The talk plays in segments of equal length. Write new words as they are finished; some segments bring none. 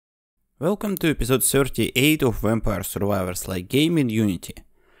Welcome to episode 38 of Vampire Survivors-like game in Unity.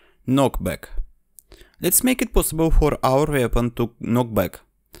 Knockback. Let's make it possible for our weapon to knock back,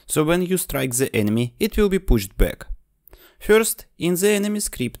 so when you strike the enemy, it will be pushed back. First, in the enemy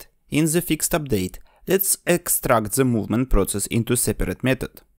script, in the fixed update, let's extract the movement process into separate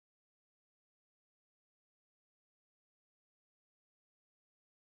method.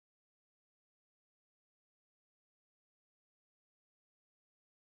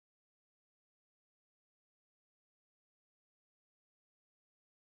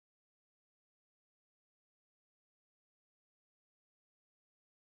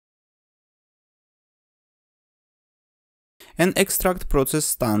 And extract process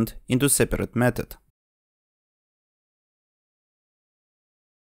stand into separate method.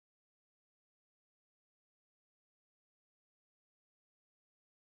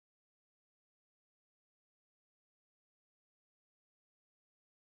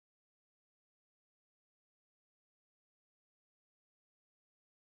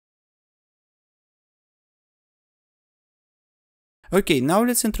 Okay, now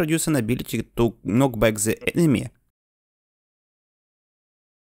let's introduce an ability to knock back the enemy.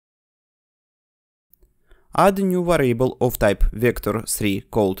 Add a new variable of type vector3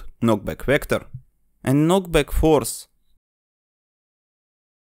 called knockback vector and knockback force.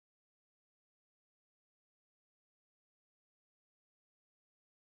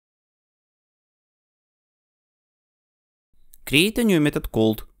 Create a new method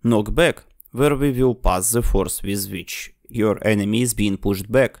called knockback, where we will pass the force with which your enemy is being pushed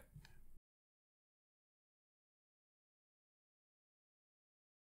back.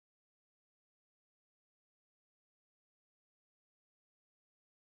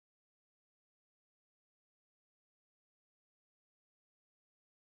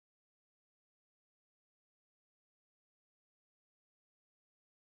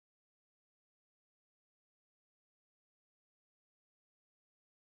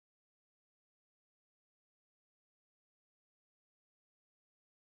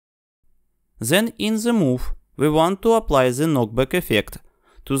 Then in the move, we want to apply the knockback effect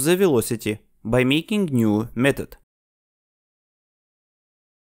to the velocity by making new method.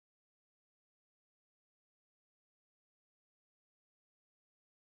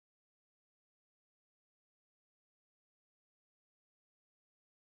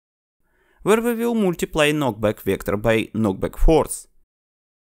 Where we will multiply knockback vector by knockback force.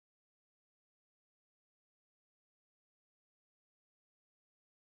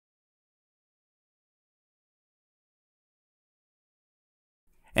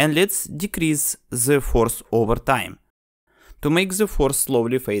 And let's decrease the force over time, to make the force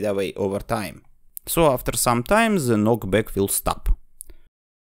slowly fade away over time. So after some time the knockback will stop.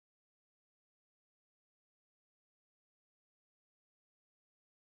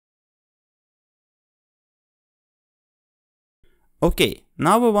 Okay,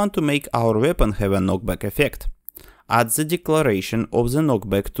 now we want to make our weapon have a knockback effect. Add the declaration of the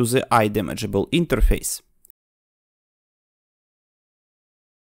knockback to the iDamageable interface.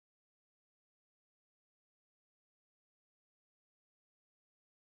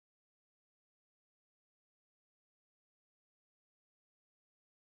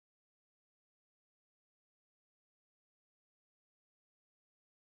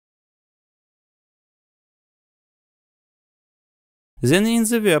 Then in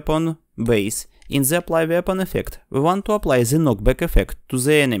the weapon base, in the apply weapon effect, we want to apply the knockback effect to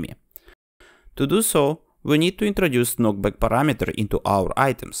the enemy. To do so, we need to introduce knockback parameter into our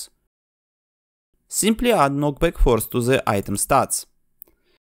items. Simply add knockback force to the item stats.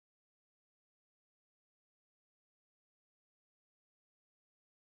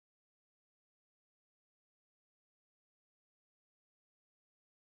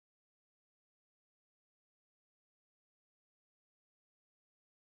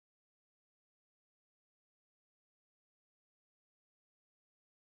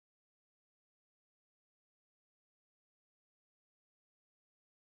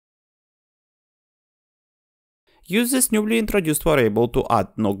 Use this newly introduced variable to add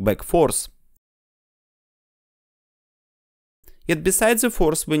knockback force. Yet besides the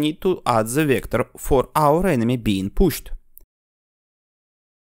force, we need to add the vector for our enemy being pushed.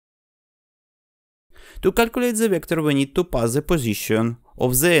 To calculate the vector, we need to pass the position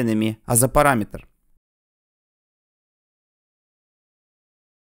of the enemy as a parameter.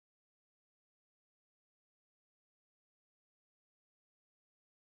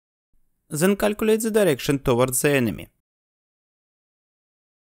 Then calculate the direction towards the enemy.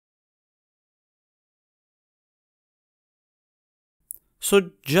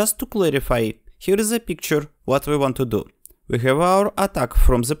 So just to clarify, here is a picture what we want to do. We have our attack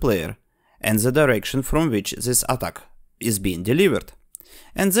from the player, and the direction from which this attack is being delivered.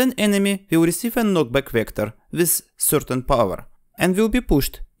 And then enemy will receive a knockback vector with certain power and will be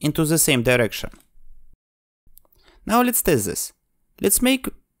pushed into the same direction. Now let's test this. Let's make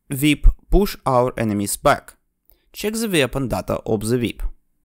whip push our enemies back. Check the weapon data of the whip.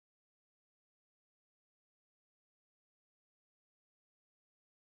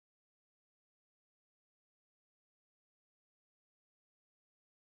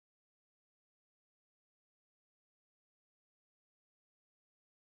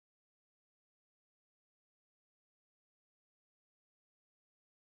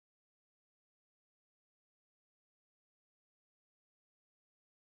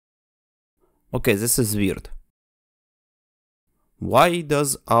 Okay, this is weird. Why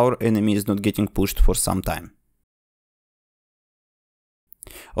does our enemy is not getting pushed for some time?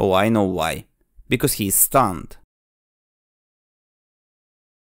 Oh, I know why. Because he is stunned.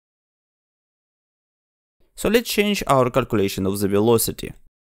 So let's change our calculation of the velocity.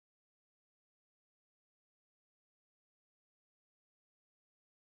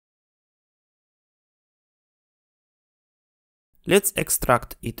 Let's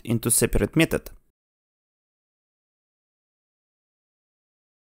extract it into separate method.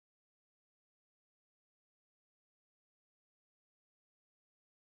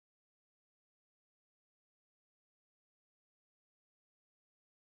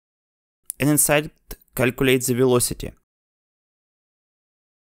 And inside calculate the velocity.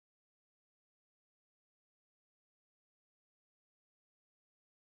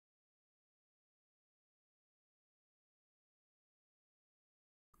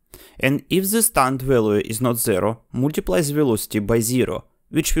 And if the stunned value is not 0, multiply the velocity by 0,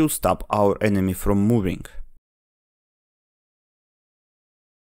 which will stop our enemy from moving.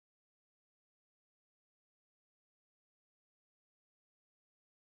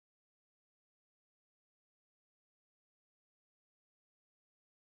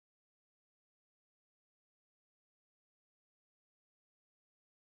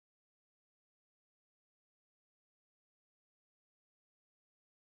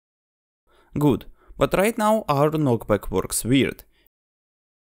 Good, but right now our knockback works weird.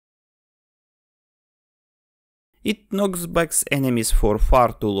 It knocks back enemies for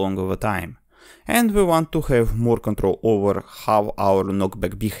far too long of a time, and we want to have more control over how our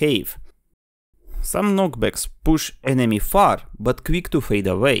knockback behave. Some knockbacks push enemy far but quick to fade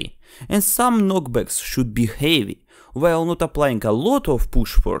away, and some knockbacks should be heavy. While not applying a lot of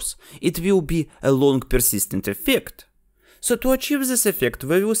push force, it will be a long persistent effect. So to achieve this effect,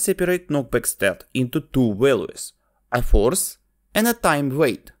 we will separate knockback stat into two values, a force and a time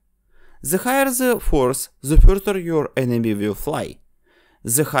weight. The higher the force, the further your enemy will fly.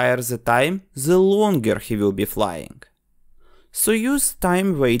 The higher the time, the longer he will be flying. So use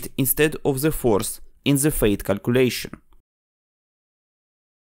time weight instead of the force in the fate calculation.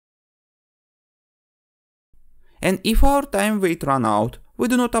 And if our time weight run out, we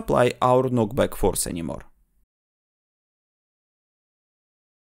do not apply our knockback force anymore.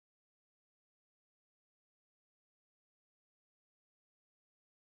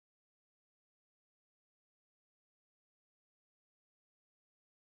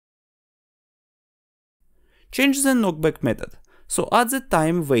 Change the knockback method, so add the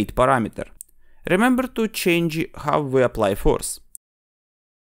time weight parameter. Remember to change how we apply force.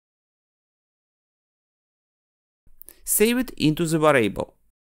 Save it into the variable.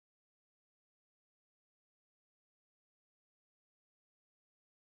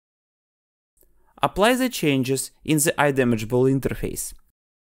 Apply the changes in the iDamageable interface.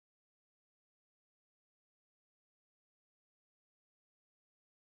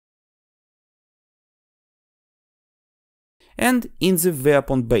 And in the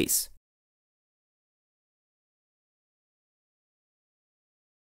weapon base.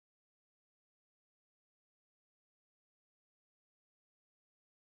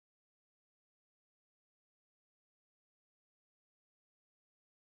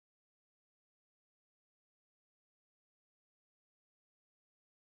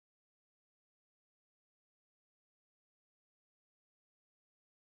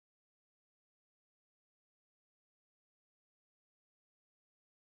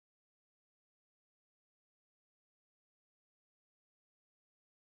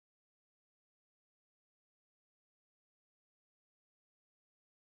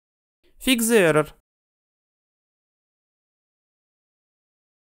 Fix the error.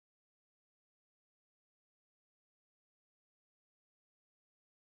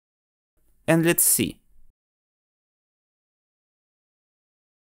 And let's see.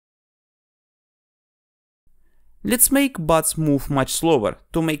 Let's make bots move much slower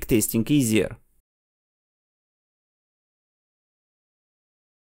to make testing easier.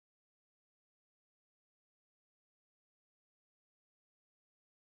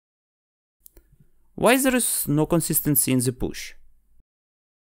 Why there is no consistency in the push?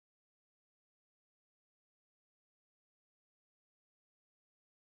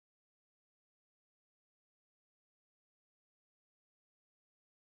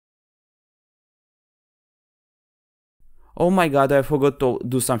 Oh my god, I forgot to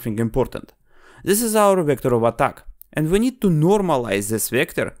do something important. This is our vector of attack, and we need to normalize this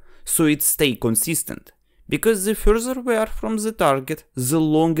vector so it stays consistent. Because the further we are from the target, the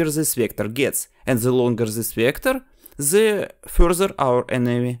longer this vector gets, and the longer this vector, the further our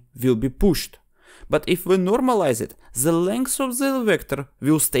enemy will be pushed. But if we normalize it, the length of the vector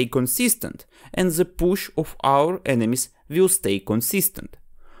will stay consistent, and the push of our enemies will stay consistent.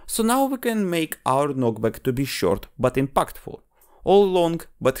 So now we can make our knockback to be short but impactful, all long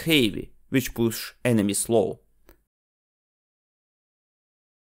but heavy, which push enemies slow.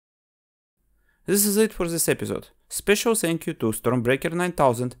 This is it for this episode. Special thank you to Stormbreaker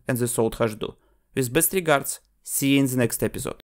 9000 and the Soul Hashdu. With best regards, see you in the next episode.